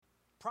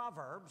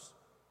Proverbs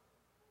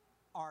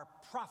are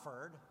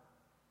proffered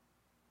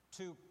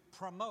to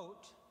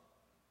promote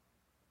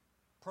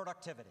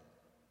productivity.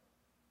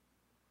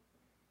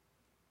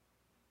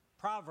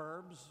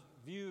 Proverbs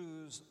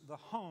views the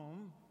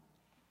home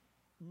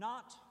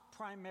not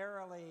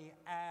primarily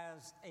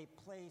as a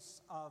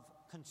place of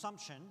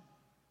consumption,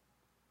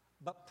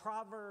 but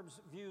Proverbs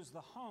views the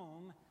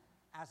home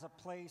as a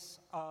place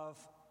of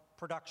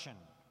production.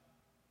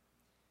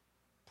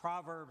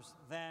 Proverbs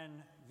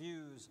then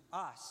views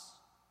us,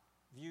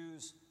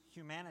 views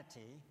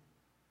humanity,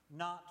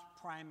 not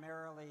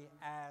primarily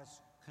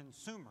as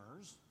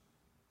consumers,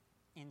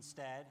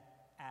 instead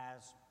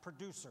as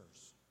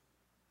producers.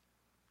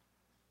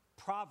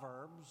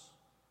 Proverbs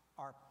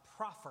are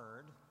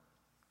proffered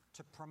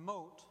to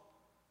promote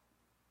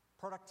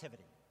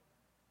productivity.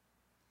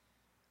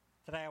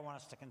 Today I want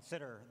us to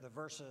consider the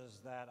verses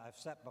that I've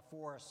set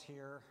before us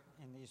here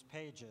in these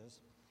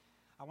pages.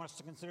 I want us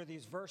to consider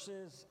these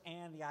verses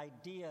and the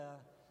idea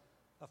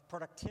of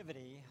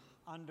productivity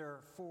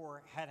under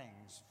 4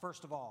 headings.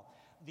 First of all,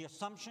 the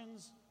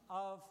assumptions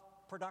of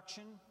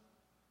production,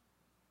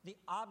 the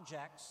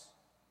objects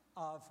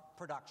of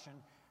production,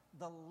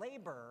 the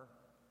labor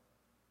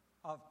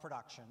of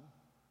production,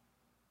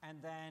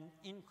 and then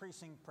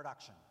increasing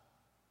production.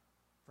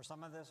 For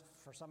some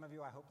of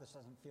you, I hope this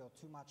doesn't feel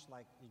too much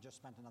like you just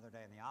spent another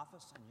day in the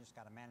office and you just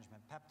got a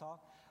management pep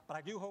talk. But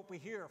I do hope we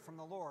hear from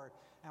the Lord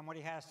and what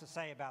he has to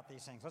say about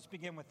these things. Let's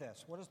begin with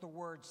this. What does the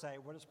Word say?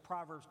 What does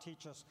Proverbs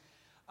teach us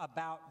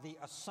about the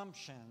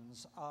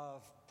assumptions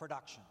of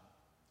production?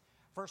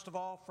 First of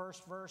all,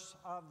 first words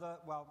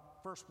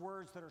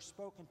that are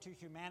spoken to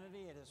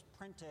humanity. It is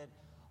printed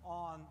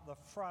on the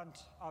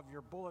front of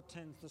your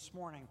bulletins this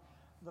morning.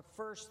 The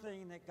first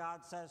thing that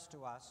God says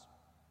to us: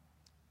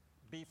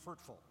 be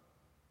fruitful.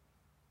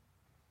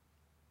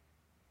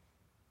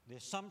 The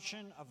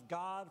assumption of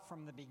God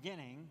from the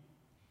beginning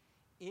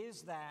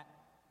is that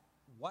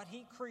what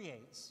he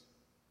creates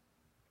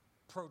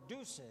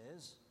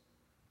produces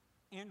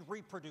and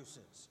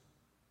reproduces.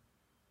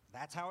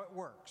 That's how it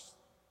works.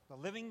 The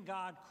living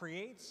God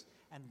creates,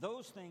 and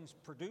those things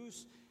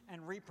produce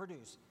and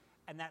reproduce.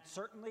 And that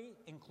certainly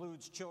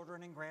includes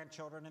children and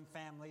grandchildren and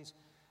families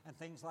and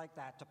things like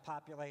that to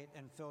populate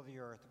and fill the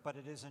earth, but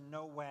it is in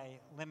no way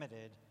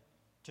limited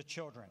to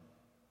children.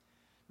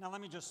 Now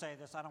let me just say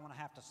this. I don't want to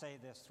have to say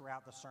this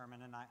throughout the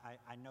sermon, and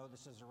I know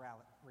this is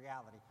a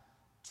reality.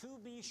 To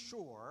be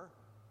sure,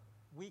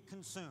 we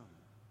consume.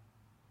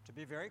 To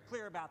be very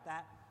clear about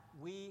that,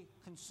 we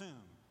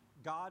consume.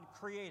 God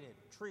created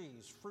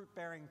trees,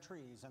 fruit-bearing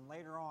trees, and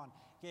later on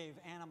gave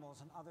animals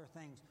and other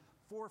things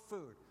for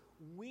food.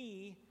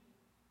 We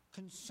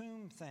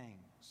consume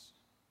things,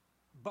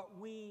 but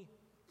we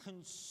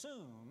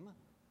consume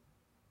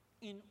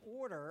in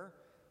order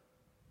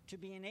to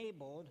be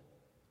enabled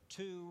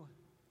to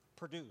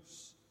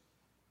produce.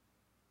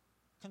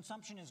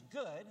 Consumption is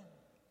good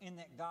in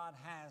that God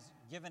has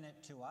given it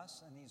to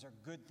us, and these are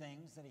good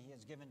things that he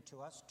has given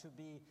to us to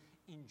be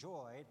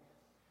enjoyed.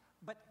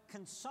 But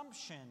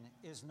consumption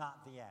is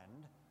not the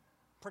end.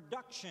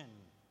 Production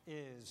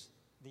is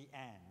the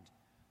end.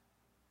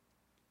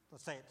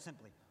 Let's say it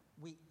simply.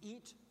 We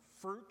eat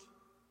fruit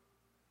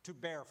to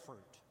bear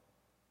fruit.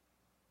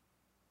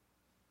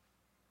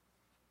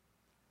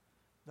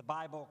 The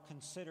Bible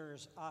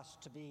considers us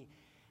to be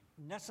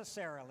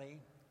necessarily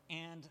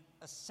and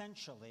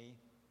essentially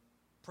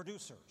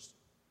producers.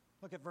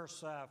 Look at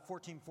verse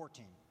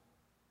 14:14,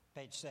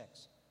 page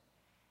 6.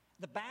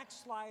 The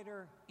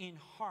backslider in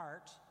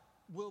heart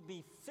will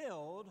be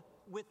filled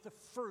with the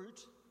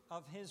fruit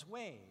of his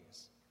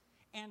ways,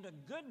 and a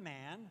good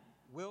man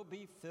will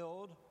be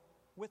filled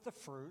with the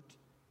fruit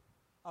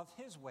of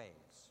his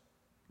ways.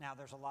 Now,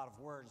 there's a lot of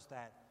words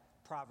that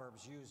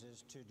Proverbs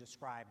uses to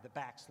describe the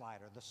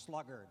backslider, the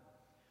sluggard,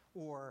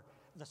 or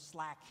the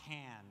slack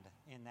hand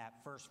in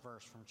that first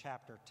verse from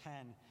chapter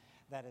 10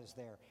 that is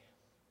there.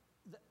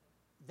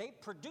 They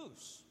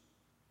produce.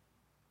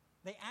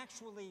 They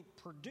actually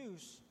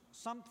produce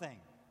something.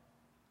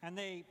 And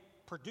they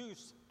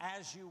produce,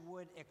 as you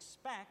would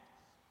expect,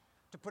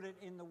 to put it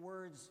in the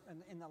words,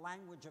 in the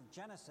language of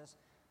Genesis,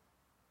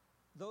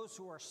 those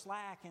who are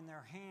slack in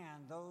their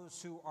hand,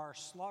 those who are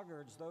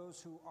sluggards,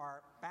 those who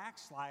are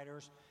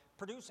backsliders,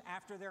 produce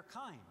after their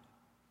kind.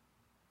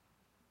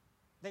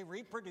 They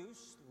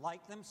reproduce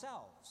like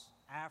themselves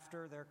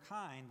after their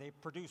kind. They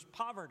produce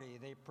poverty,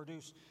 they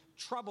produce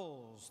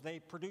troubles, they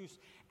produce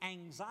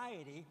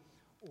anxiety,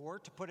 or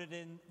to put it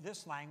in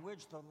this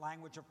language, the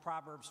language of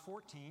Proverbs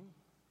 14,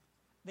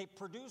 they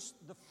produce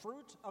the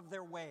fruit of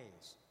their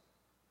ways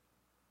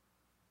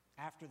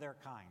after their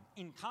kind.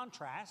 In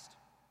contrast,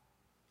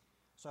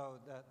 so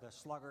the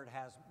sluggard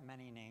has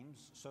many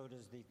names, so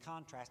does the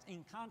contrast.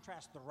 In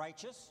contrast, the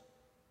righteous,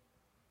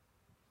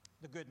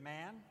 the good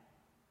man,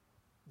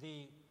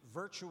 the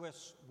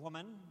virtuous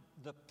woman,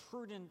 the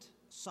prudent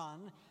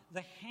son,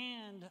 the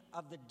hand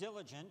of the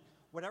diligent,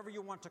 whatever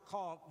you want to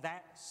call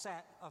that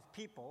set of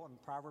people,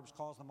 and Proverbs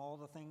calls them all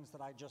the things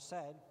that I just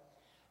said,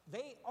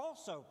 they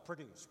also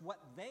produce. What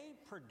they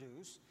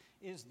produce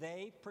is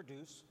they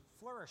produce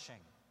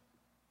flourishing.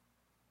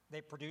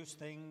 They produce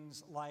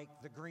things like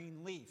the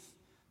green leaf,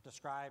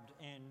 described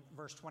in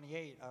verse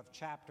 28 of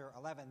chapter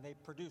 11. They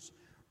produce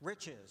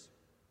riches.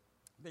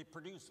 They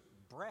produce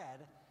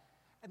bread.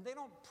 And they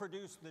don't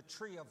produce the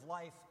tree of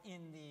life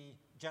in the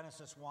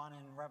Genesis 1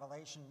 and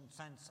Revelation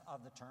sense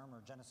of the term,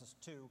 or Genesis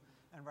 2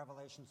 and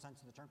Revelation sense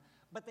of the term,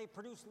 but they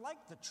produce like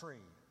the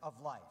tree of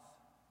life.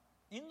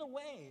 In the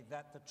way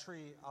that the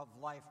tree of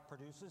life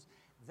produces,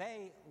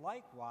 they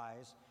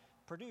likewise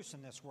produce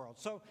in this world.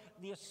 So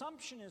the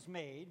assumption is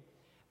made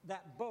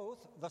that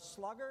both the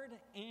sluggard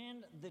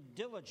and the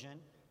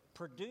diligent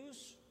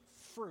produce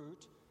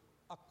fruit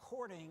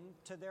according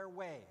to their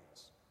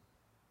ways.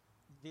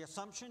 The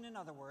assumption, in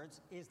other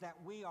words, is that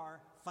we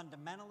are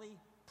fundamentally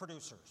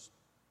producers.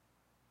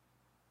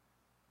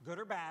 Good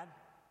or bad,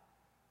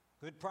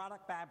 good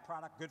product, bad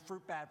product, good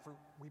fruit, bad fruit,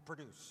 we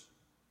produce.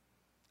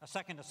 A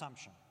second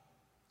assumption,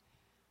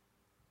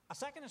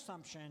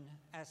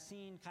 as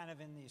seen kind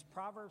of in these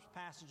Proverbs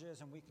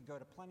passages, and we could go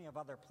to plenty of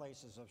other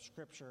places of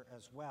Scripture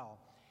as well,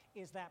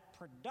 is that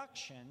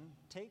production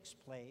takes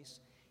place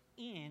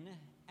in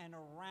and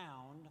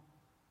around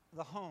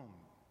the home.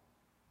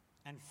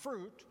 And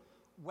fruit,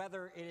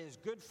 whether it is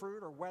good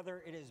fruit or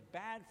whether it is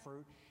bad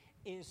fruit,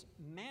 is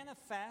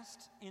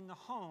manifest in the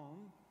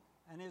home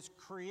and is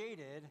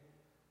created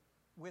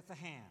with the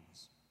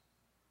hands.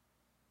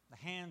 The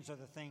hands are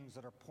the things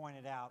that are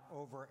pointed out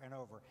over and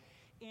over.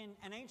 In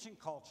an ancient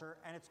culture,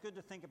 and it's good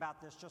to think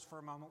about this just for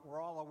a moment, we're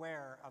all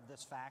aware of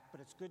this fact,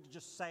 but it's good to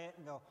just say it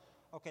and go,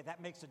 okay,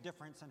 that makes a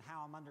difference in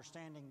how I'm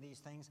understanding these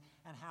things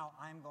and how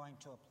I'm going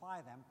to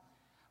apply them.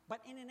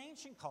 But in an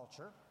ancient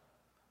culture,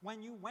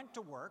 when you went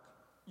to work,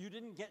 you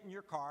didn't get in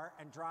your car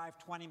and drive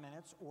 20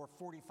 minutes or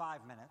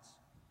 45 minutes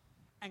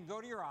and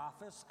go to your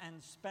office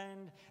and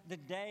spend the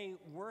day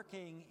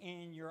working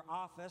in your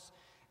office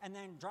and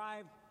then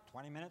drive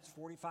 20 minutes,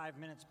 45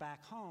 minutes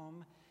back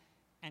home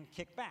and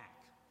kick back.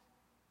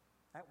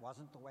 That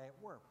wasn't the way it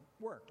worked.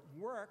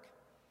 Work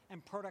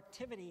and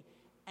productivity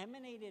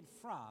emanated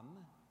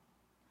from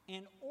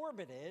and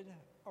orbited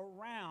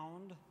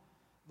around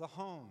the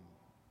home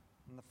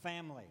and the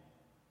family.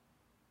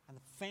 And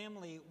the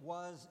family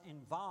was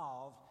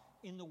involved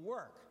in the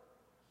work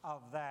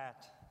of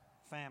that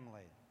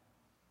family.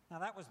 Now,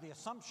 that was the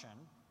assumption.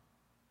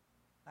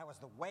 That was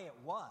the way it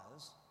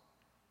was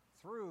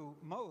through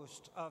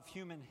most of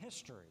human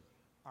history.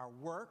 Our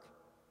work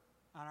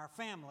and our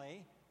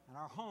family and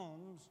our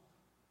homes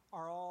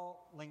are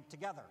all linked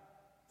together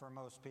for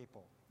most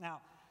people.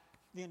 Now,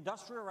 the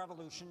Industrial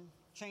Revolution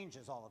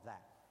changes all of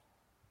that.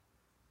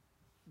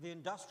 The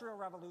Industrial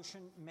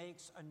Revolution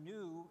makes a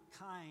new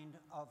kind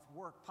of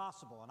work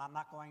possible, and I'm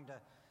not going to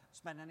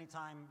spend any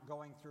time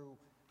going through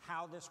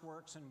how this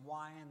works and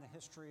why in the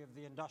history of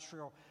the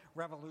Industrial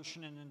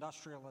Revolution and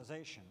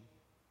industrialization.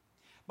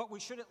 But we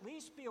should at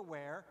least be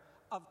aware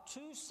of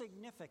two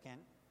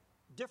significant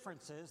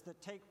differences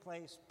that take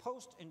place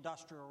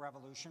post-Industrial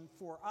Revolution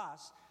for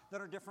us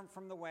that are different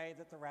from the way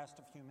that the rest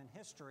of human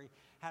history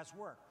has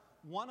worked.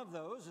 One of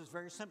those is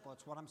very simple.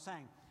 It's what I'm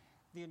saying.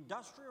 The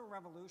Industrial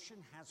Revolution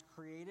has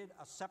created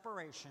a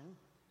separation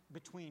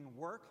between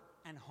work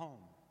and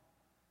home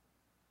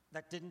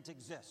that didn't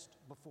exist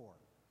before.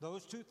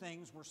 Those two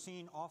things were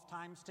seen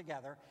oftentimes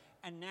together,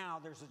 and now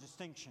there's a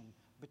distinction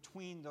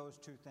between those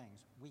two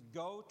things. We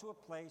go to a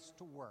place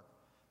to work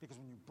because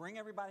when you bring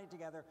everybody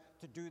together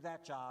to do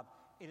that job,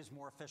 it is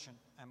more efficient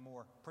and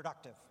more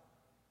productive.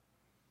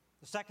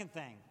 The second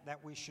thing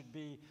that we should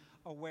be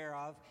aware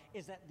of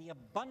is that the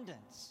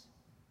abundance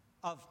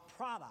of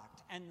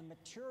product and the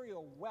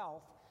material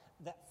wealth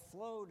that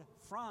flowed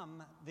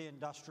from the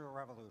Industrial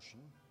Revolution,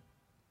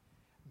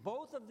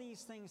 both of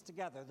these things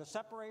together, the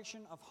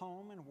separation of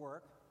home and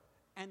work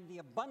and the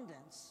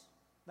abundance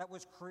that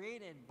was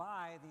created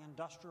by the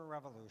Industrial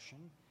Revolution,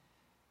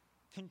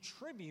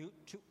 contribute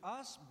to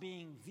us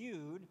being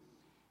viewed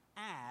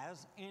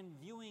as and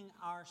viewing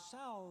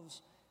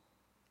ourselves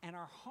and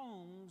our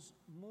homes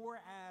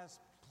more as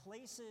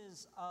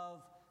places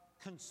of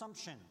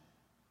consumption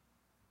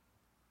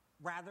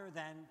rather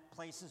than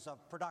places of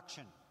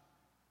production.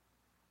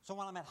 So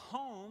when I'm at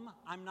home,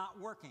 I'm not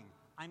working,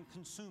 I'm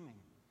consuming.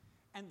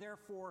 And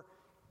therefore,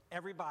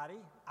 everybody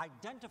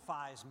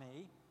identifies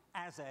me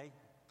as a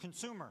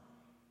consumer.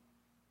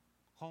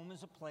 Home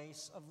is a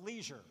place of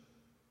leisure.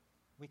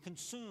 We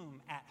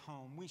consume at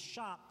home. We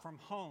shop from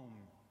home.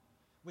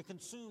 We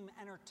consume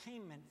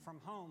entertainment from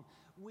home.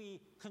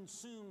 We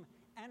consume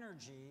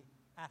energy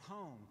at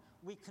home.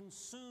 We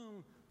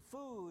consume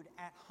food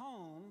at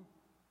home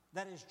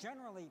that is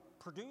generally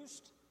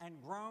produced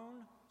and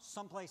grown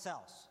someplace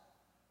else.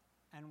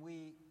 And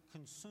we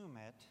consume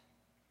it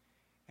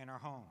in our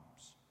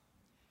homes.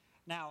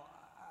 Now,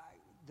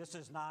 this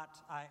is not,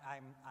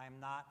 I'm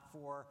not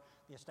for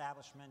the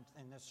establishment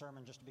in this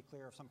sermon, just to be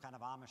clear, of some kind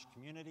of Amish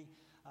community.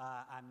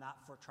 I'm not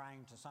for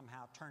trying to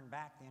somehow turn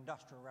back the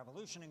Industrial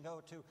Revolution and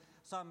go to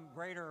some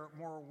greater,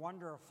 more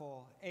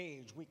wonderful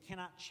age. We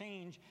cannot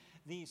change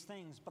these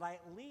things, but I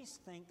at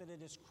least think that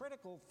it is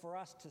critical for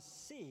us to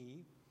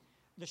see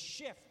the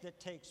shift that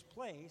takes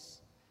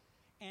place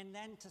and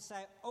then to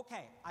say,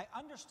 okay, I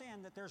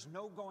understand that there's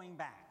no going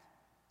back,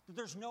 that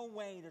there's no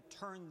way to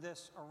turn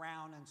this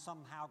around and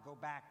somehow go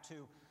back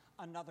to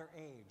another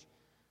age.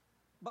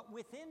 But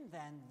within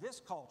then this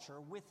culture,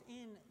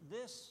 within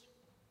this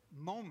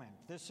moment,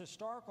 this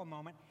historical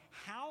moment,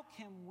 how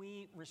can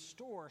we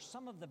restore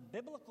some of the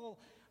biblical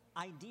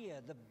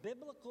idea, the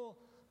biblical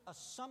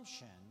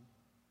assumption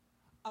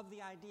of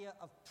the idea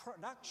of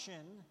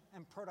production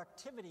and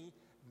productivity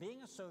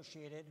being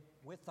associated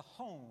with the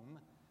home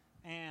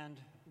and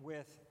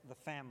with the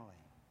family?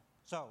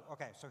 So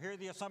here are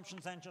the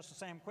assumptions then, just to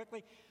say them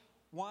quickly.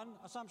 One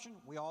assumption,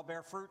 we all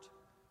bear fruit.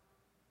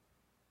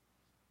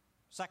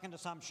 Second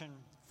assumption,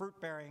 fruit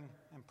bearing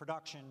and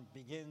production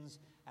begins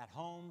at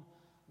home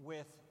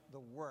with the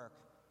work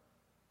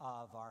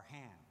of our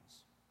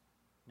hands.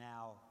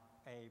 Now,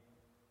 a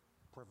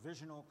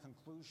provisional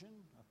conclusion,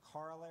 a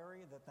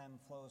corollary that then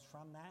flows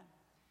from that,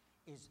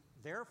 is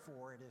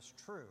therefore it is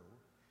true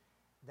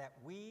that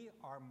we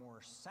are more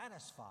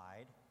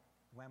satisfied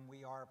when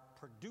we are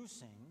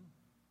producing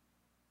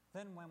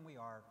than when we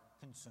are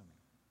consuming.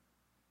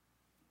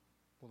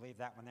 We'll leave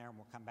that one there and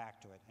we'll come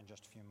back to it in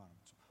just a few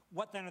moments.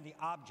 What then are the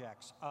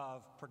objects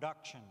of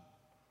production?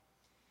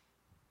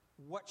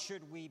 What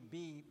should we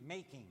be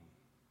making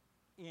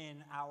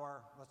in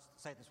our, let's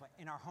say it this way,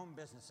 in our home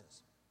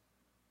businesses?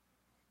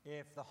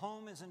 If the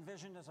home is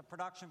envisioned as a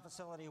production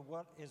facility,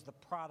 what is the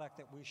product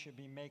that we should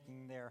be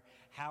making there?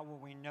 How will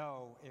we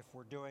know if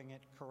we're doing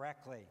it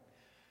correctly?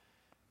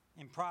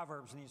 In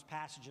Proverbs, in these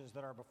passages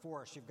that are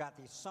before us, you've got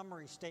these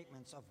summary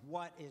statements of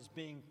what is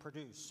being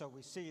produced. So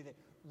we see that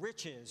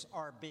riches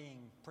are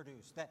being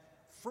produced, that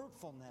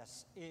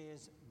fruitfulness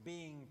is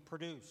being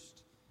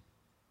produced.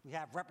 We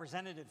have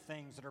representative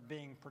things that are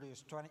being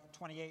produced.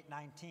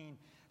 28:19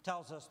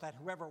 tells us that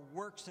whoever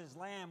works his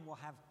land will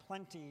have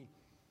plenty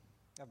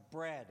of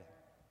bread.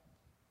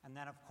 And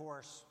then, of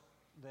course,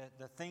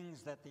 the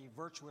things that the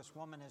virtuous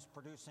woman is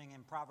producing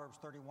in Proverbs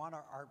 31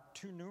 are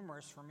too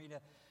numerous for me to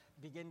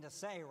begin to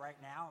say right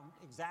now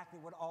exactly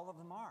what all of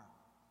them are.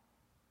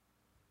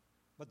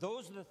 But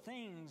those are the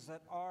things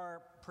that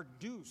are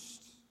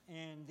produced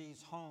in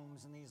these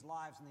homes and these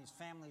lives and these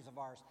families of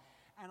ours.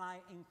 And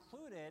I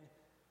included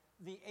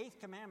the 8th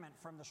commandment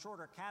from the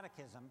Shorter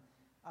Catechism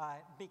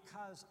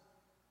because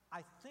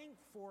I think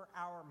for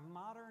our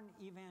modern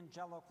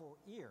evangelical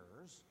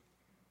ears,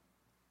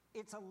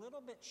 it's a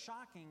little bit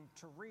shocking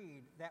to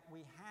read that we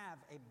have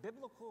a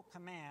biblical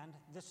command.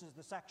 This is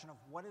the section of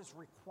what is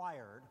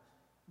required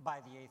by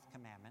the 8th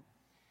commandment,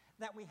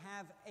 that we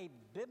have a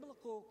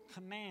biblical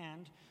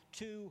command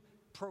to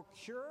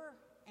procure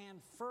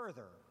and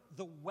further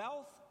the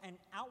wealth and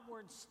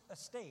outward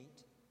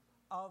estate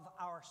of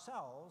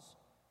ourselves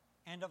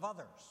and of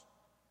others.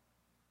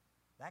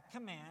 That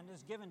command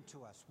is given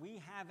to us.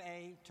 We have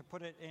to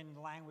put it in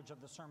the language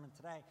of the sermon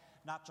today,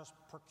 not just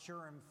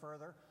procure and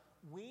further,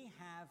 we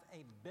have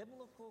a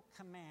biblical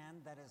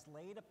command that is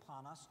laid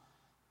upon us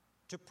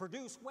to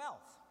produce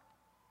wealth.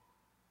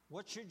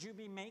 What should you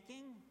be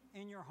making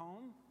in your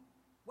home?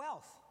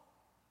 Wealth.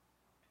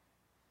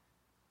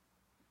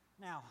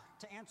 Now,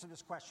 to answer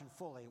this question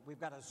fully, we've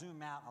got to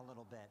zoom out a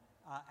little bit.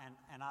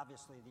 And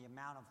obviously the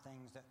amount of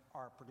things that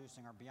are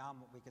producing are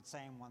beyond what we could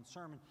say in one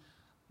sermon.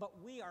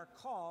 But we are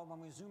called, when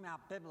we zoom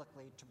out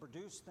biblically, to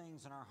produce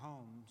things in our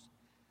homes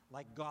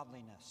like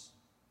godliness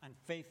and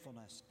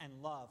faithfulness and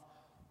love.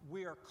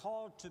 We are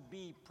called to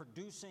be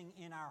producing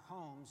in our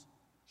homes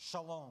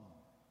shalom.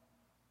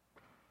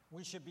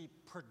 We should be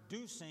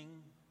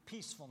producing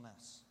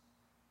peacefulness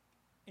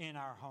in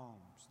our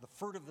homes, the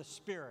fruit of the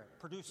Spirit,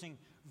 producing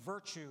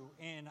virtue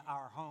in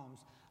our homes.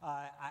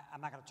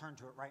 I'm not going to turn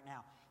to it right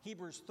now.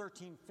 Hebrews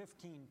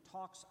 13:15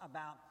 talks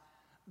about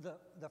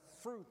the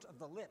fruit of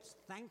the lips,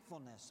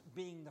 thankfulness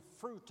being the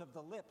fruit of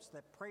the lips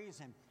that praise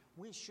Him.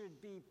 We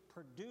should be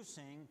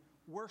producing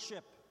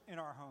worship in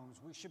our homes.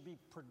 We should be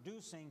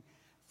producing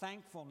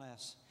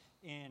thankfulness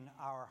in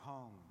our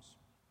homes.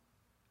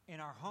 In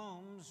our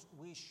homes,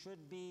 we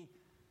should be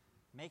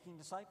making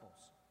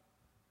disciples.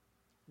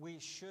 We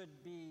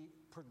should be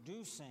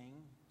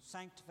producing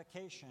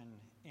sanctification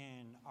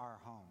in our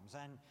homes.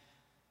 And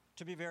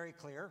to be very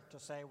clear, to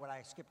say what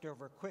I skipped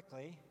over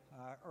quickly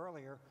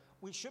earlier,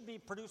 we should be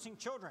producing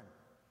children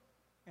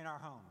in our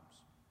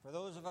homes. For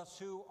those of us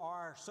who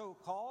are so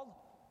called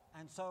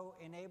and so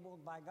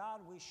enabled by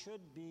God, we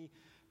should be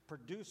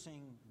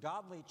producing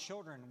godly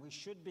children. We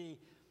should be,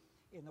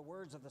 in the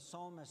words of the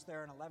psalmist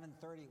there in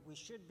 11:30, we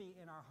should be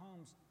in our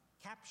homes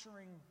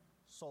capturing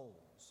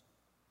souls.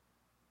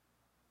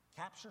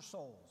 Capture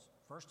souls,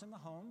 first in the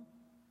home,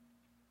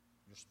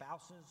 your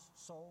spouse's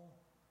soul,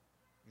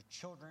 your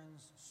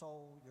children's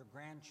soul, your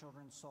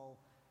grandchildren's soul,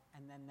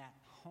 and then that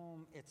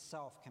home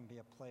itself can be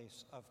a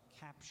place of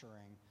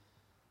capturing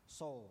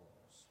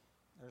souls.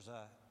 There's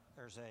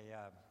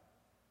a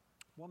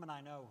woman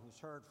I know who's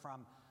heard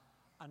from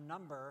a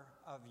number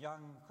of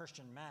young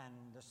Christian men,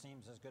 this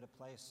seems as good a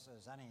place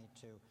as any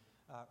to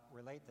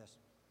relate this,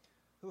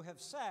 who have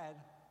said,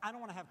 I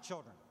don't want to have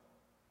children.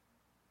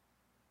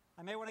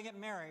 I may want to get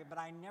married, but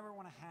I never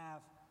want to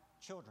have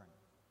children.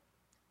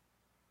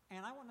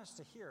 And I want us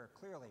to hear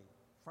clearly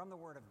from the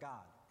Word of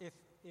God, if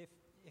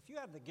you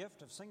have the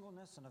gift of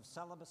singleness and of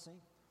celibacy,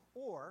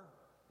 or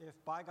if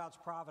by God's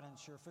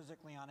providence you're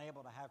physically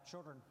unable to have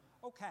children,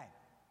 okay.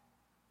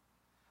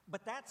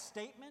 But that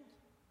statement,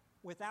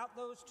 without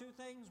those two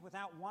things,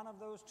 without one of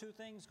those two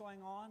things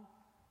going on,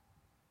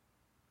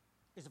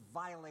 is a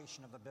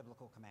violation of a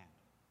biblical command.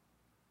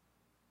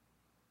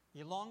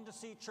 You long to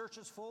see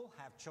churches full?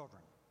 Have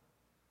children.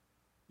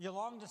 You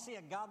long to see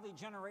a godly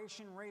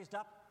generation raised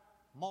up?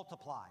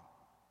 Multiply.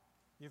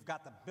 You've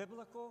got the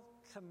biblical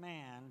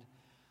command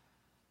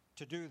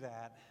to do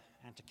that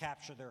and to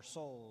capture their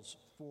souls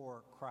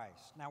for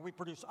Christ. Now, we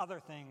produce other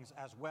things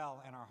as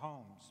well in our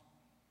homes.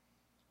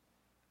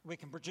 We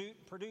can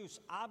produce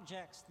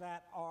objects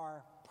that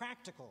are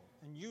practical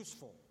and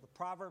useful. The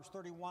Proverbs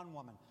 31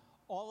 woman,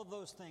 all of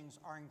those things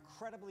are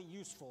incredibly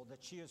useful that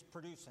she is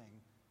producing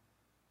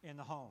in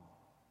the home.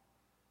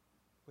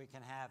 We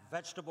can have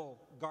vegetable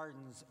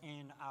gardens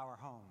in our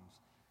homes.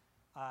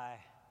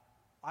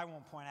 I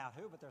won't point out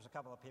who, but there's a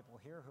couple of people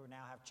here who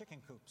now have chicken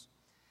coops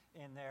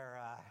in their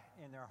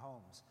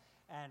homes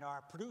and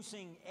are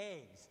producing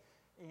eggs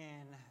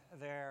in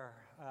their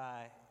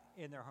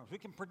homes. We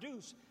can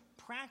produce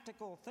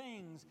practical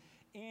things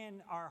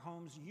in our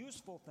homes,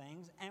 useful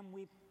things, and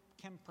we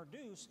can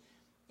produce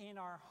in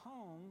our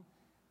home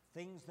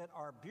things that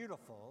are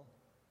beautiful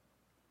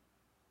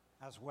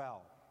as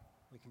well.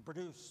 We can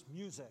produce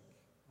music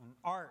and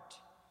art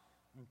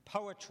and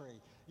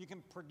poetry. You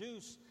can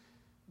produce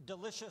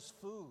delicious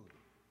food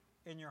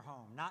in your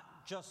home,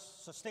 not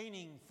just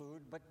sustaining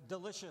food, but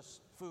delicious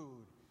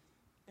food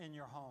in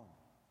your home.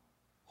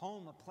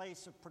 Home, a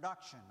place of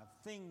production, of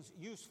things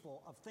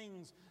useful, of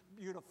things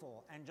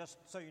beautiful. And just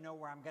so you know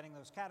where I'm getting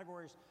those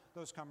categories,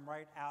 those come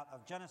right out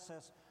of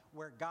Genesis,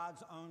 where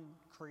God's own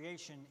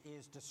creation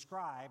is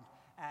described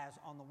as,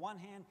 on the one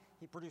hand,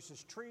 he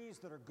produces trees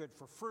that are good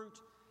for fruit,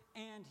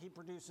 and he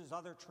produces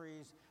other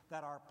trees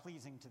that are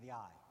pleasing to the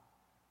eye.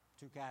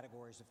 Two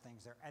categories of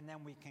things there. And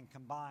then we can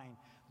combine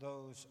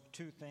those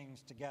two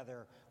things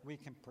together. We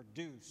can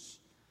produce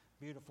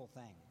beautiful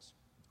things.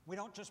 We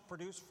don't just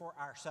produce for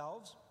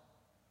ourselves.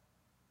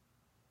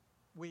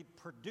 We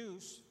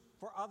produce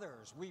for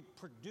others. We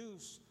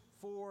produce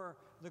for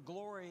the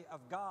glory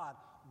of God.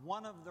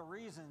 One of the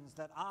reasons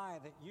that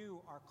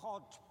you are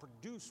called to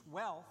produce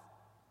wealth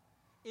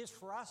is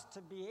for us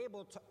to be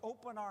able to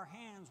open our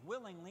hands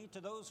willingly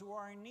to those who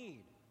are in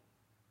need.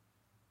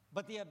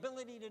 But the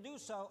ability to do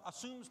so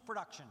assumes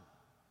production.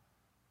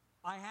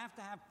 I have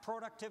to have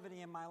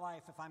productivity in my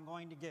life if I'm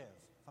going to give.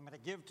 If I'm going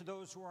to give to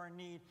those who are in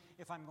need,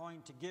 if I'm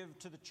going to give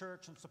to the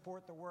church and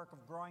support the work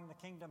of growing the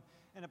kingdom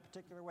in a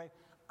particular way,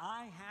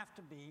 I have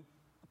to be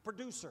a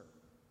producer,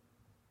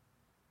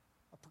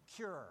 a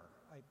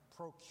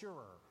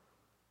procurer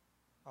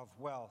of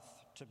wealth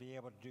to be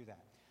able to do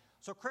that.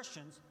 So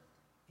Christians,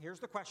 here's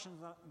the question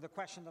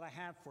that I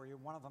have for you,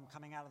 one of them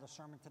coming out of the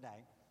sermon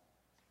today.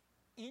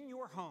 In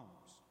your homes,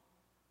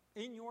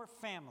 in your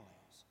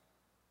families,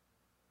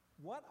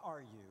 what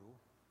are you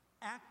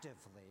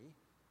actively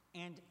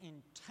and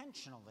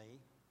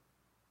intentionally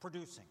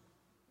producing?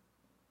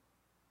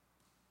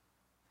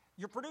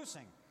 You're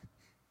producing.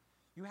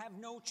 You have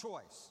no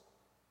choice.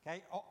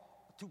 Okay?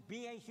 To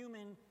be a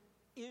human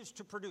is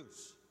to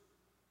produce.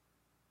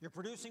 You're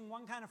producing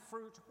one kind of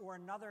fruit or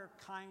another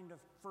kind of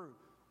fruit.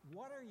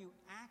 What are you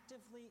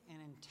actively and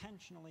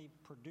intentionally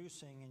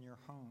producing in your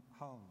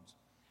homes?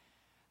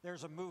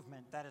 There's a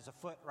movement that is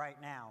afoot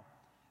right now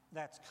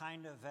that's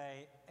kind of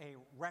a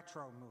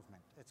retro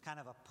movement. It's kind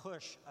of a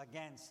push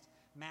against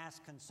mass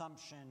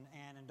consumption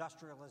and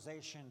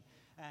industrialization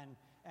and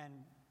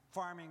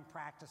farming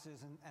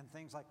practices and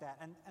things like that.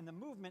 And the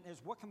movement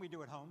is, what can we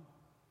do at home?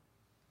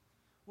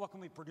 What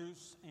can we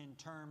produce in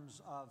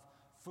terms of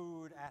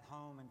food at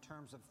home, in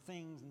terms of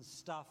things and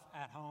stuff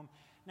at home?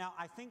 Now,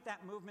 I think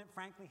that movement,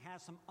 frankly,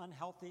 has some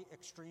unhealthy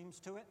extremes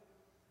to it,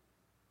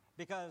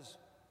 because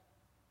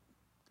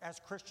as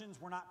Christians,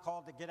 we're not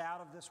called to get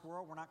out of this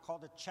world. We're not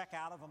called to check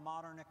out of a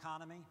modern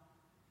economy.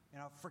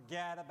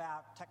 Forget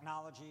about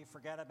technology,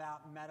 forget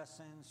about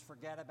medicines,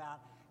 forget about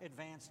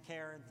advanced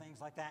care and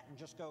things like that, and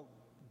just go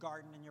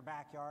garden in your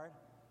backyard.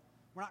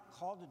 We're not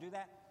called to do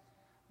that.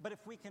 But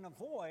if we can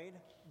avoid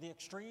the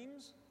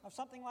extremes of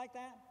something like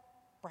that,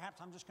 perhaps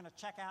I'm just going to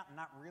check out and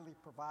not really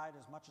provide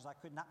as much as I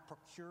could, not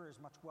procure as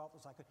much wealth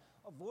as I could.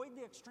 Avoid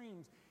the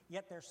extremes,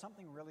 yet there's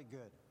something really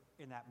good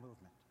in that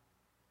movement.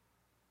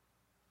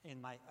 In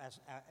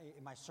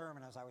my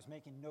sermon, as I was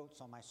making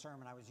notes on my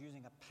sermon, I was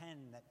using a pen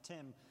that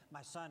Tim,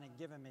 my son, had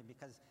given me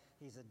because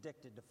he's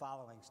addicted to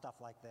following stuff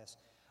like this.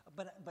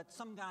 But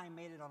some guy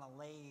made it on a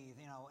lathe.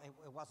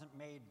 It wasn't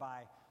made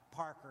by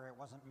Parker. It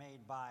wasn't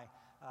made by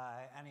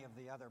any of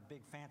the other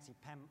big fancy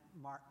pen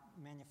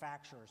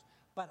manufacturers.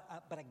 But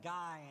a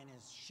guy in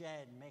his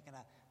shed making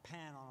a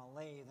pen on a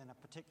lathe in a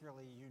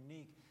particularly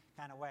unique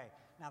kind of way.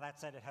 Now, that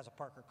said, it has a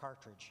Parker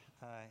cartridge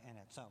in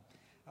it. So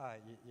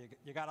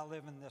you got to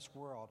live in this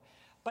world.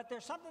 But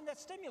there's something that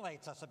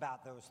stimulates us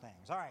about those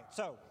things. All right,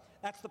 so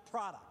that's the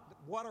product.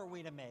 What are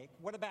we to make?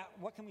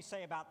 What can we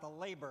say about the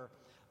labor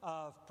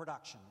of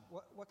production?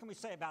 What can we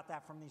say about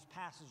that from these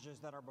passages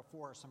that are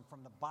before us and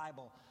from the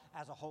Bible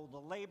as a whole? The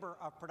labor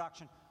of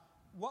production.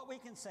 What we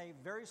can say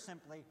very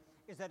simply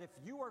is that if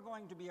you are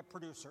going to be a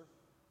producer,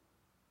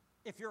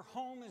 if your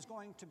home is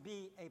going to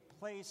be a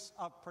place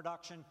of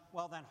production,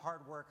 well, then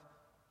hard work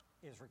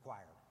is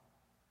required.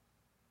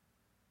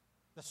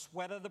 The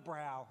sweat of the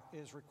brow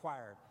is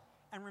required.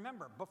 And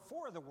remember,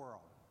 before the world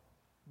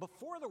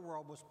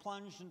was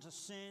plunged into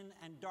sin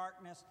and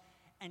darkness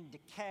and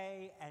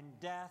decay and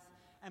death,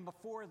 and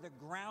before the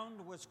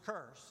ground was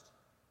cursed,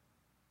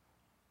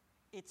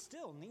 it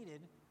still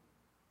needed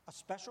a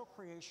special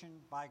creation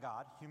by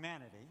God,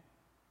 humanity,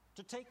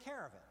 to take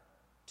care of it,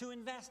 to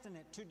invest in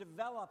it, to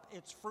develop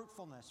its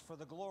fruitfulness for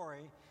the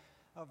glory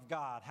of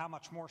God. How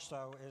much more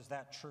so is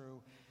that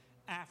true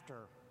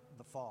after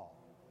the fall?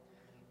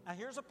 Now,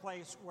 here's a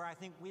place where I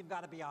think we've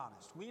got to be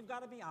honest. We've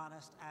got to be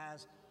honest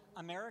as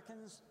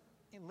Americans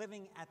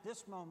living at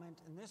this moment,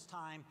 in this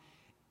time,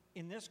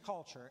 in this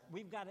culture.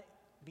 We've got to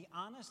be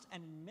honest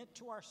and admit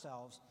to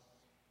ourselves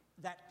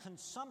that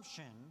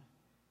consumption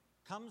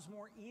comes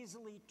more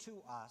easily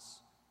to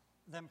us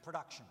than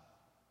production.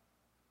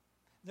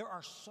 There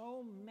are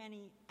so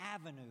many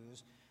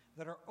avenues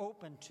that are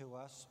open to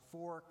us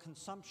for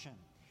consumption.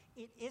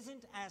 It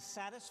isn't as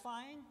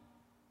satisfying.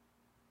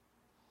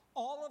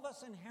 All of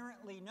us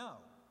inherently know,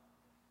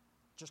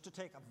 just to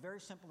take a very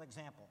simple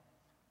example,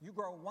 you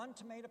grow one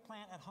tomato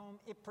plant at home,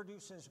 it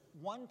produces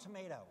one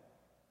tomato.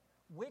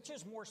 Which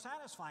is more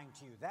satisfying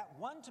to you, that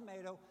one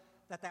tomato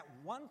that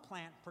one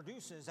plant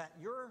produces at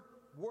your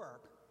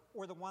work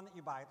or the one that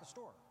you buy at the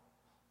store?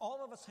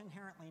 All of us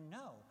inherently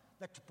know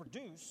that to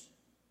produce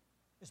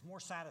is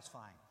more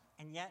satisfying.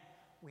 And yet,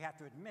 we have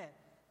to admit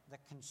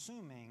that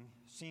consuming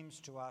seems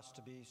to us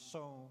to be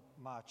so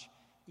much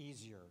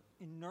easier.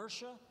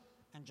 Inertia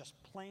and just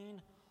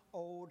plain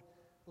old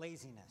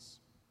laziness,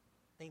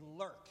 they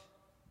lurk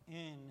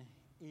in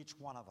each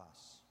one of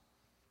us.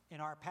 In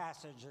our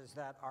passages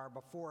that are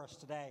before us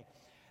today,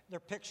 they're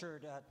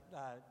pictured at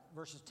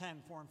verses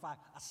 10, 4, and 5,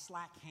 a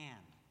slack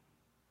hand.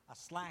 A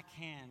slack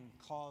hand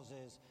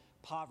causes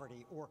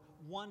poverty, or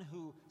one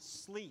who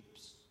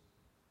sleeps.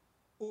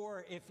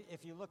 Or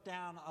if you look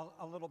down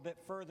a little bit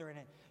further in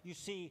it, you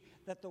see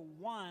that the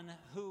one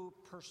who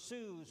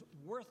pursues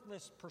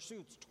worthless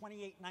pursuits,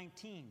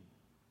 28:19,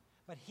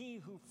 but he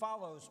who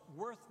follows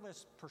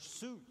worthless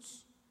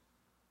pursuits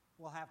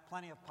will have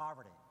plenty of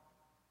poverty.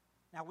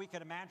 Now, we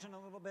could imagine a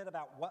little bit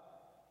about what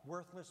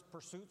worthless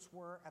pursuits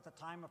were at the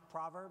time of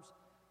Proverbs.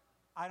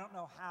 I don't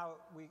know how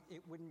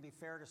it wouldn't be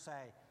fair to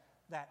say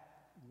that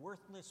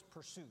worthless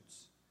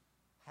pursuits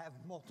have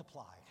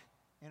multiplied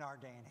in our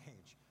day and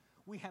age.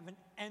 We have an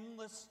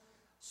endless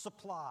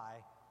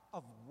supply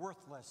of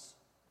worthless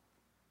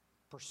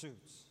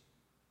pursuits.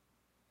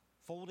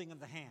 Folding of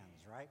the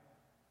hands, right?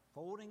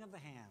 Folding of the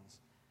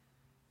hands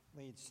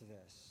leads to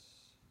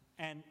this.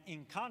 And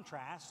in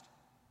contrast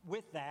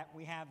with that,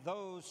 we have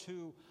those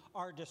who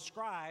are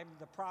described,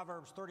 the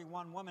Proverbs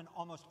 31 woman,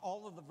 almost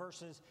all of the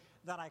verses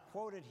that I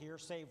quoted here,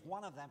 save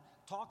one of them,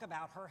 talk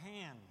about her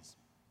hands.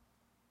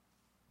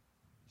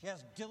 She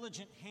has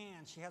diligent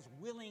hands, she has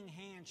willing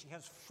hands, she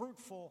has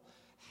fruitful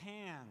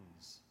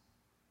hands.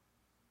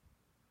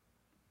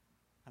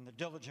 And the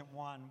diligent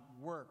one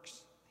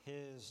works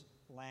his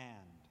land.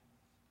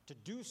 To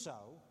do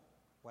so,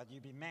 whether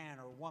you be man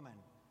or woman,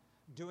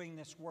 doing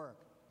this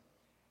work,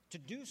 to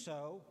do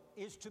so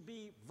is to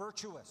be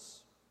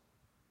virtuous.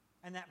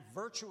 And that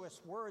virtuous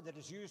word that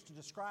is used to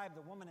describe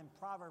the woman in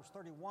Proverbs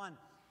 31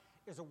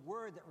 is a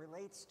word that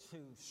relates to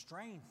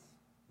strength,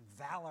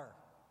 valor,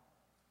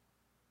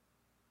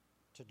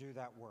 to do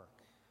that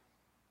work.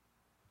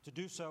 To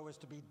do so is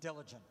to be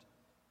diligent.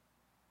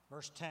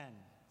 Verse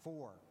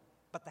 10:4,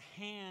 but the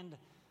hand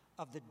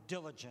of the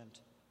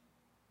diligent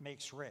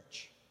makes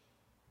rich.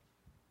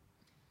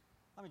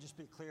 Let me just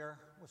be clear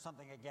with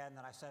something again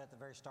that I said at the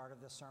very start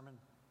of this sermon.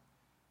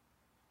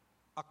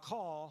 A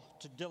call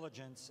to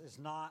diligence is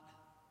not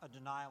a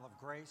denial of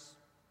grace.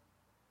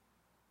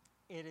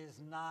 It is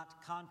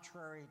not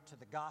contrary to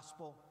the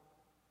gospel.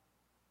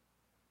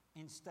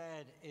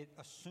 Instead, it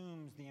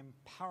assumes the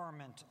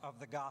empowerment of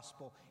the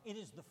gospel. It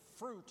is the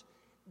fruit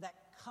that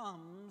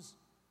comes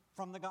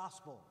from the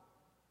gospel,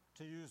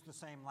 to use the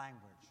same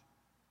language.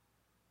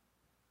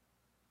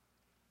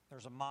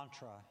 There's a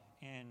mantra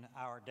in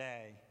our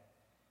day.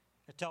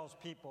 It tells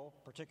people,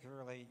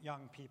 particularly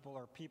young people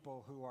or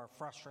people who are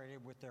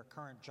frustrated with their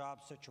current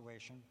job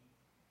situation,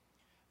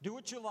 do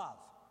what you love.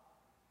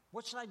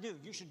 What should I do?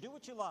 You should do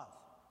what you love.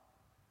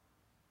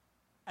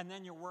 And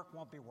then your work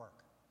won't be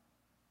work.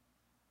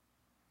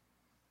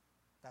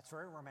 That's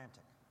very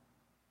romantic.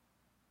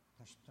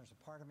 there's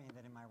a part of me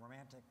that in my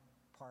romantic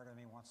part of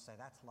me wants to say,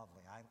 that's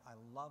lovely. I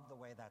love the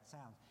way that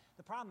sounds.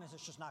 The problem is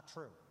it's just not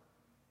true.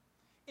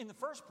 In the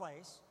first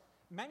place,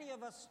 many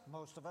of us,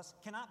 most of us,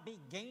 cannot be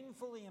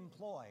gainfully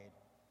employed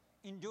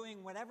in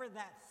doing whatever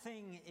that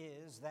thing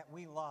is that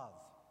we love.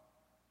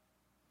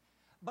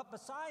 But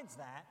besides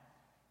that,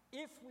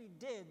 if we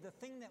did the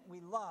thing that we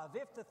love,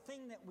 if the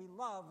thing that we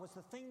love was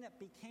the thing that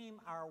became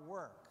our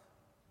work,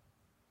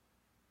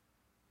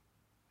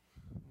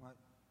 well,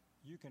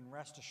 you can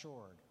rest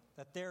assured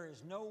that there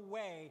is no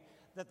way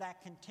that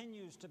that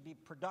continues to be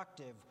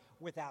productive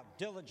without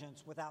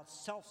diligence, without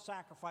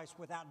self-sacrifice,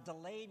 without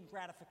delayed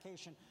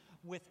gratification,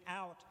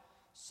 without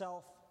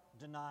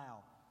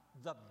self-denial.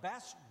 The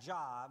best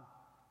job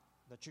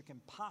that you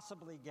can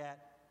possibly get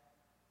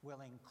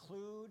will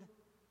include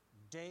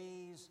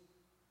days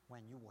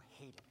when you will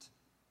hate it.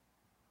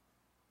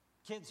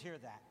 Kids, hear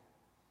that.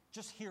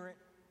 Just hear it.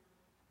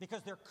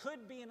 Because there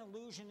could be an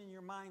illusion in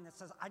your mind that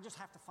says, I just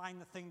have to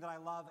find the thing that I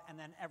love and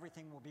then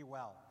everything will be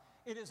well.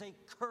 It is a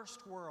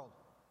cursed world.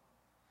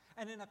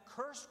 And in a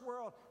cursed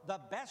world, the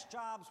best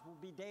jobs will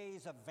be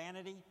days of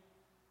vanity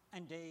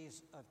and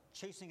days of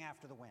chasing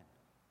after the wind.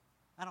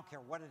 I don't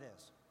care what it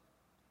is.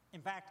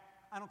 In fact,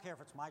 I don't care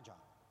if it's my job.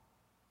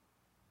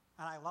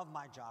 And I love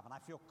my job, and I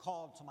feel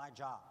called to my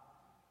job.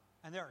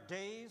 And there are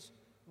days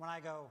when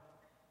I go,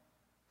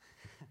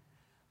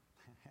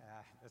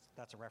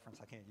 that's a reference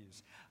I can't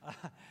use.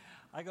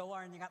 I go,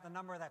 Lauren, you got the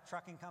number of that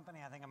trucking company?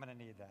 I think I'm going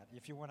to need that.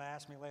 If you want to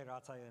ask me later,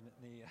 I'll tell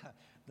you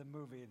the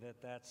movie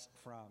that's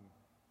from.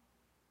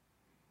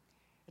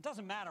 It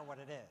doesn't matter what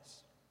it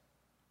is.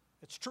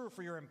 It's true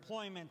for your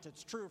employment.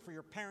 It's true for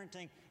your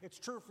parenting. It's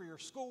true for your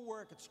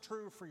schoolwork. It's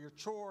true for your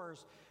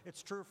chores.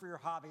 It's true for your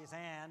hobbies.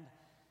 And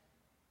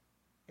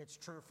it's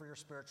true for your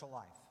spiritual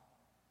life.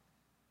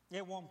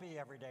 It won't be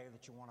every day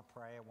that you want to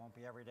pray. It won't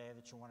be every day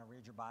that you want to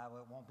read your Bible.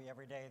 It won't be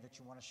every day that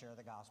you want to share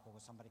the gospel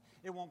with somebody.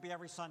 It won't be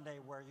every Sunday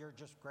where your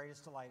just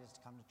greatest delight is to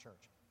come to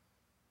church.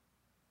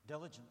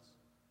 Diligence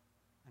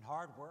and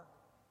hard work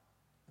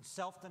and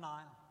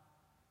self-denial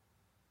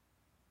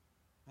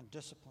and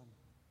discipline.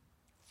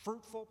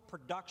 Fruitful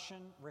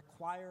production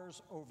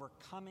requires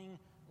overcoming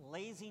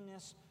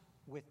laziness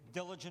with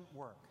diligent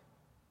work.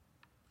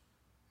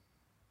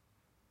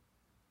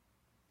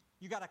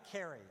 You got to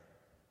carry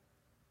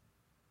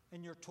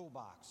in your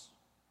toolbox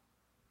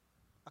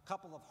a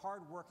couple of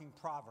hard-working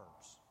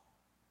proverbs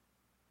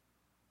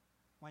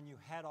when you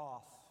head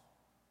off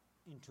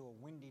into a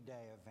windy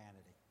day of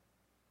vanity.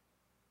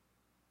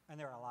 And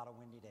there are a lot of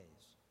windy days.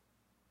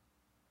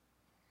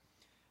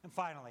 And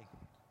finally,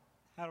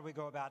 how do we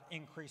go about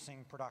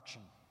increasing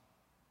production?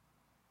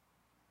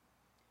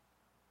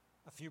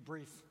 A few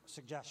brief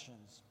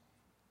suggestions.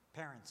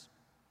 Parents,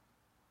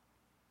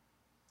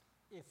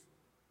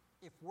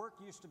 if work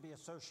used to be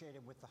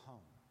associated with the home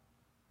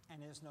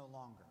and is no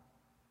longer,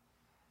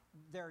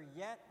 there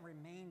yet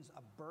remains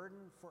a burden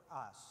for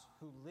us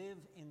who live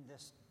in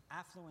this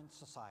affluent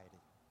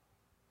society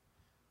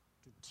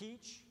to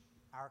teach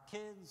our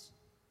kids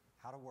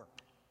how to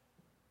work,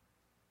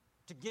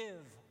 to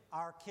give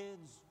our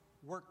kids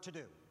work to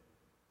do.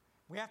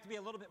 We have to be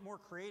a little bit more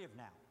creative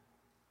now.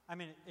 I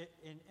mean,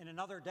 in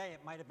another day,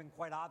 it might have been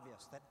quite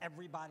obvious that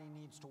everybody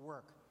needs to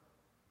work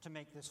to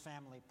make this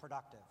family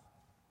productive.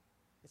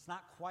 It's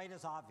not quite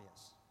as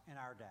obvious in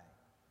our day.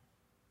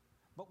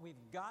 But we've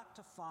got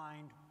to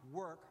find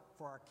work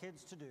for our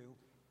kids to do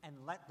and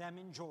let them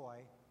enjoy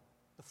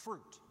the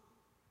fruit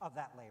of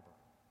that labor.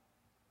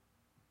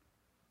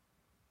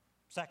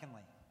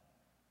 Secondly,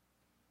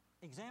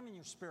 examine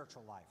your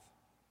spiritual life.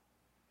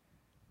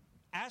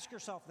 Ask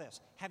yourself this: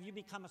 have you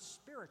become a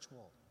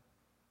spiritual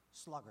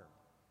sluggard?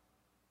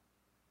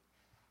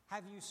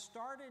 Have you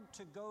started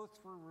to go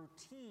through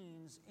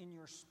routines in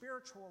your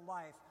spiritual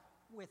life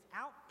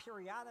without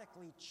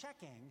periodically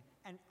checking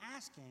and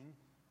asking,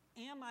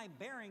 am I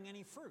bearing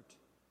any fruit?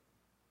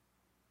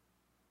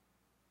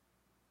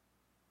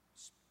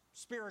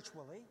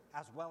 Spiritually,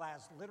 as well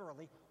as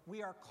literally,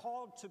 we are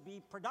called to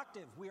be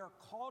productive. We are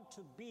called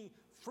to be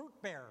fruit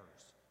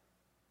bearers.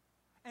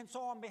 And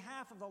so on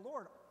behalf of the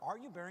Lord, are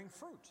you bearing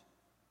fruit?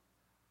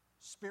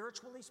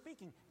 Spiritually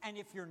speaking. And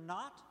if you're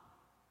not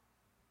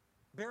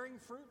bearing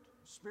fruit,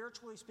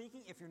 spiritually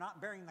speaking, if you're not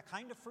bearing the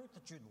kind of fruit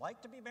that you'd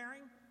like to be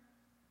bearing,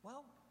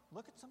 well,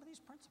 look at some of these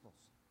principles.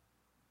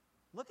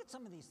 Look at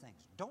some of these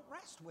things. Don't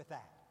rest with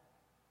that.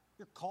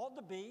 You're called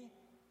to be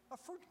a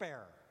fruit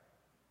bearer.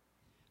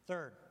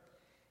 Third,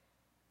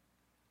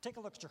 take a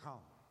look at your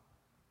home.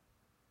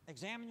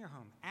 Examine your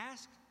home.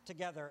 Ask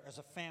together as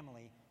a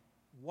family,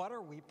 what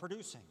are we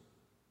producing?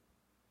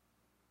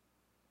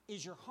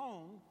 Is your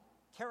home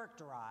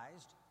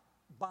characterized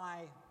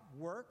by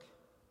work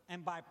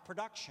and by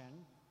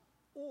production,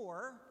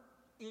 or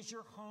is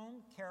your home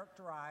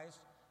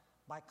characterized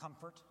by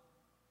comfort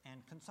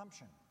and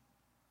consumption?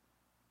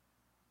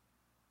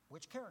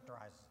 Which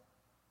characterizes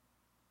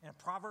it? In a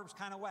Proverbs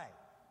kind of way.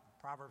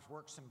 Proverbs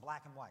works in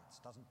black and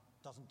whites,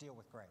 doesn't deal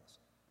with grays.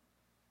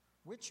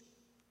 Which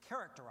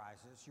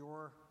characterizes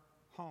your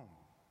home?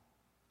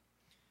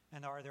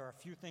 And are there a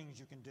few things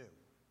you can do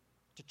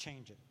to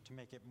change it, to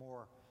make it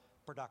more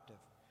productive.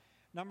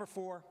 Number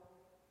 4,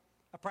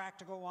 a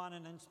practical one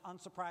and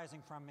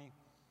unsurprising from me,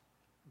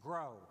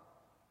 grow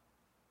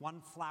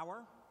 1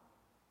 flower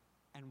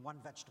and 1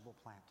 vegetable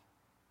plant.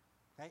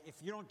 Okay? If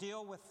you don't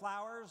deal with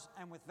flowers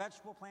and with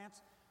vegetable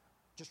plants,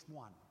 just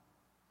 1.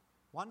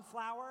 1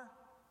 flower,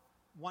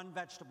 1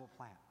 vegetable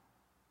plant.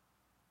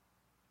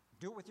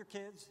 Do it with your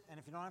kids, and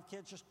if you don't have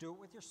kids, just do it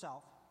with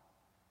yourself,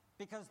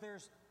 because there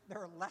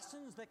are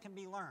lessons that can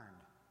be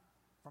learned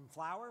from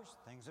flowers,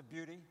 things of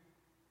beauty,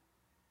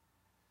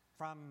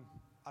 from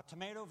a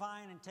tomato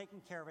vine and taking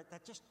care of it, I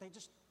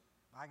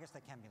guess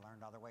they can be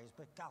learned other ways,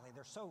 but golly,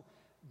 they're so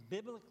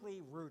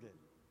biblically rooted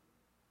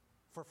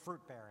for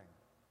fruit bearing.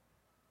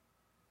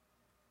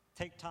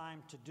 Take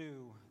time to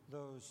do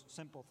those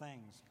simple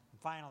things. And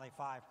finally,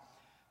 5,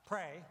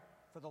 pray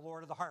for the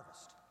Lord of the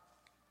harvest.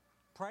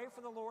 Pray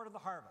for the Lord of the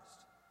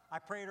harvest. I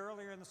prayed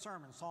earlier in the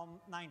sermon, Psalm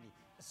 90.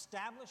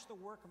 Establish the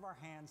work of our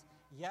hands.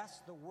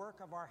 Yes, the work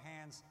of our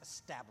hands,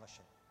 establish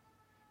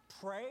it.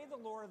 Pray the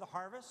Lord of the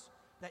harvest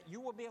that you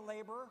will be a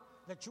laborer,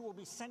 that you will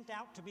be sent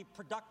out to be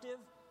productive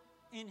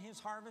in his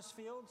harvest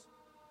fields.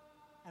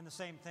 And the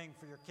same thing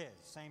for your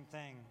kids, same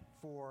thing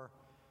for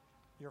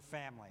your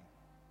family.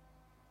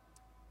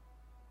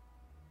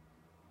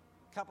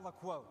 A couple of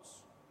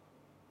quotes.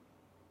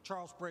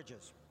 Charles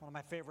Bridges, one of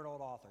my favorite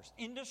old authors.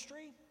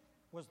 Industry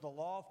was the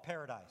law of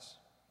paradise.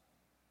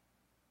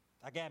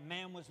 Again,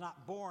 man was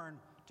not born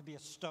to be a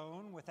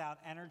stone without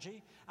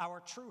energy. Our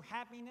true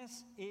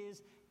happiness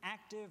is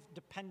active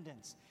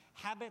dependence.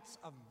 Habits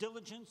of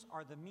diligence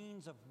are the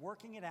means of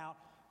working it out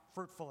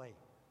fruitfully.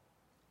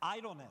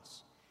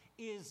 Idleness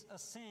is a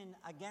sin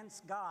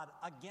against God,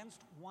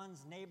 against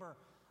one's neighbor,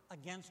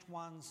 against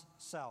one's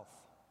self.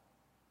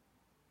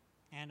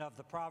 And of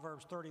the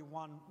Proverbs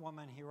 31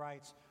 woman, he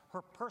writes,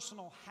 her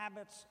personal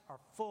habits are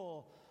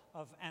full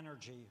of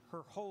energy.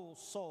 Her whole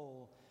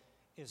soul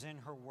is in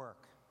her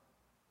work.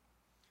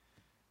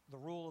 The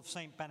rule of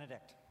St.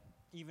 Benedict,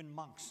 even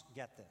monks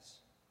get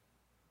this.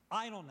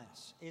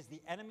 Idleness is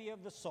the enemy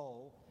of the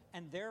soul,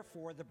 and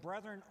therefore the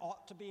brethren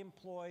ought to be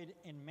employed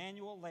in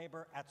manual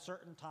labor at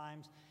certain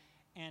times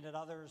and at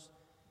others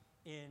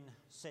in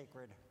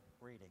sacred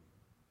reading.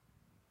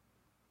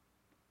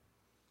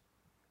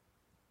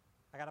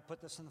 I got to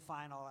put this in the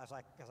final as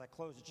I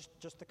close,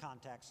 just the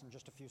context in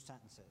just a few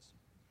sentences.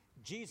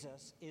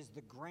 Jesus is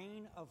the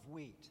grain of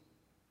wheat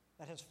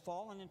that has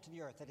fallen into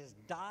the earth, that has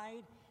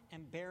died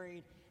and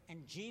buried,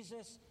 and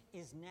Jesus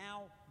is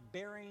now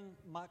bearing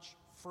much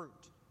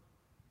fruit.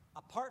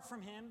 Apart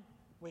from him,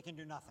 we can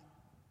do nothing.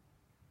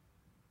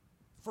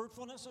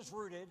 Fruitfulness is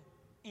rooted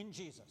in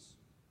Jesus,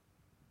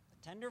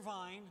 the tender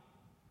vine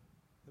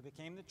who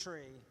became the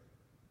tree,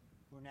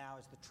 who now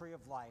is the tree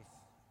of life,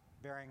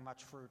 bearing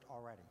much fruit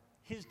already.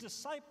 His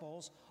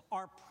disciples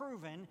are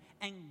proven,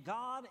 and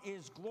God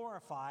is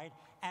glorified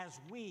as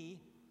we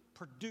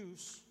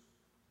produce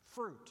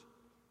fruit.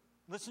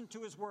 Listen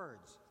to his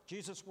words,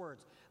 Jesus'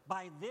 words.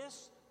 By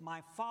this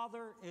my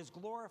Father is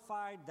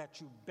glorified,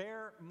 that you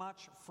bear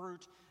much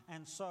fruit,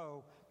 and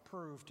so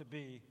prove to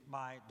be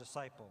my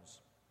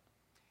disciples.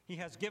 He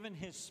has given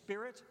his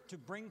Spirit to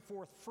bring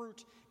forth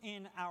fruit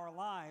in our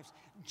lives.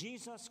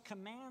 Jesus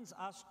commands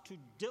us to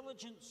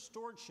diligent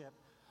stewardship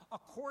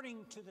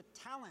according to the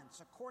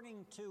talents,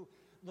 according to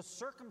the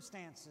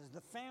circumstances, the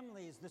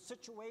families, the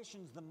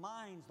situations, the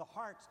minds, the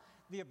hearts,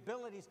 the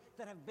abilities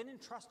that have been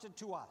entrusted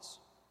to us.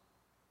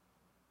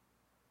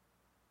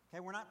 Okay,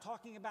 we're not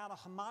talking about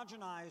a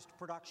homogenized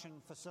production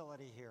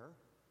facility here.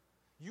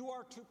 You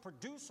are to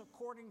produce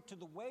according to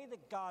the way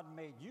that God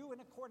made you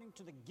and according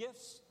to the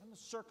gifts and the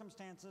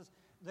circumstances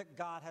that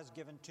God has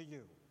given to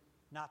you.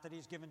 Not that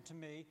he's given to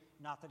me,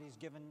 not that he's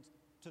given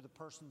to the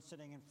person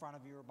sitting in front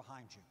of you or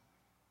behind you.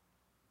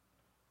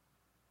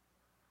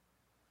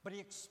 But he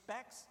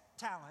expects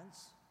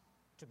talents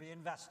to be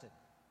invested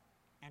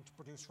and to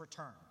produce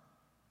return.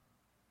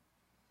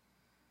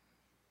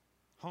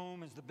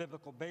 Home is the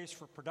biblical base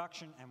for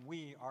production, and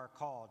we are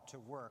called to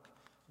work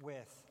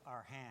with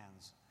our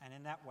hands. And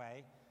in that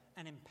way,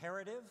 an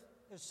imperative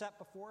is set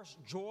before us,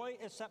 joy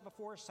is set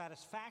before us,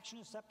 satisfaction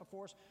is set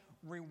before us,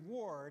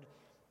 reward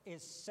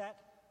is set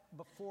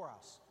before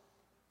us.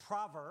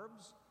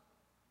 Proverbs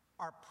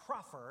are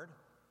proffered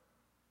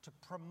to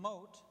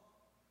promote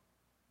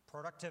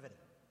productivity.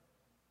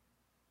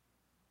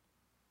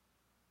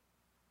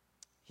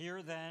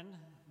 Here then,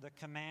 the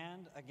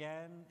command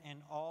again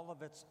in all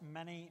of its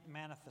many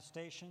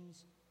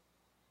manifestations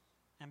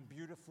and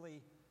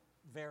beautifully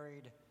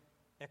varied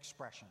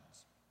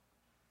expressions.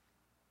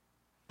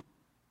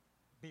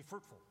 Be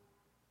fruitful.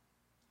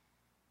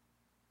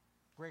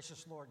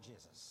 Gracious Lord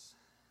Jesus,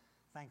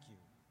 thank you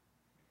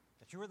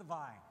that you are the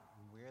vine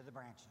and we are the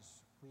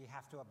branches. We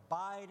have to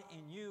abide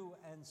in you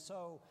and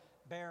so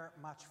bear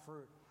much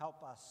fruit.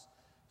 Help us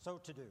so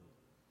to do.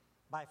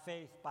 By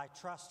faith, by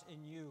trust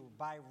in you,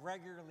 by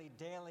regularly,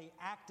 daily,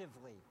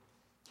 actively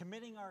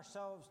committing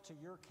ourselves to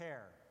your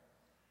care,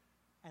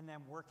 and then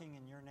working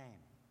in your name.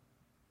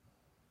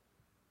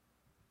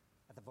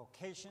 At the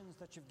vocations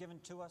that you've given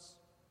to us,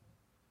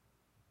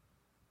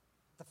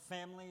 the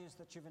families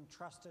that you've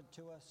entrusted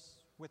to us,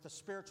 with the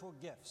spiritual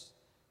gifts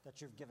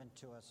that you've given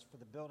to us for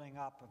the building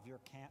up of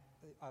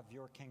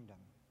your kingdom.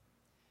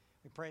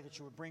 We pray that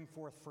you would bring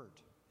forth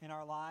fruit in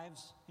our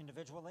lives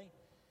individually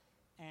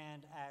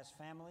and as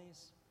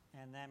families,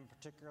 and then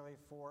particularly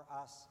for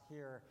us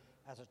here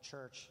as a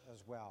church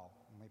as well.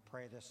 And we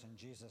pray this in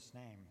Jesus'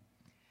 name.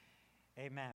 Amen.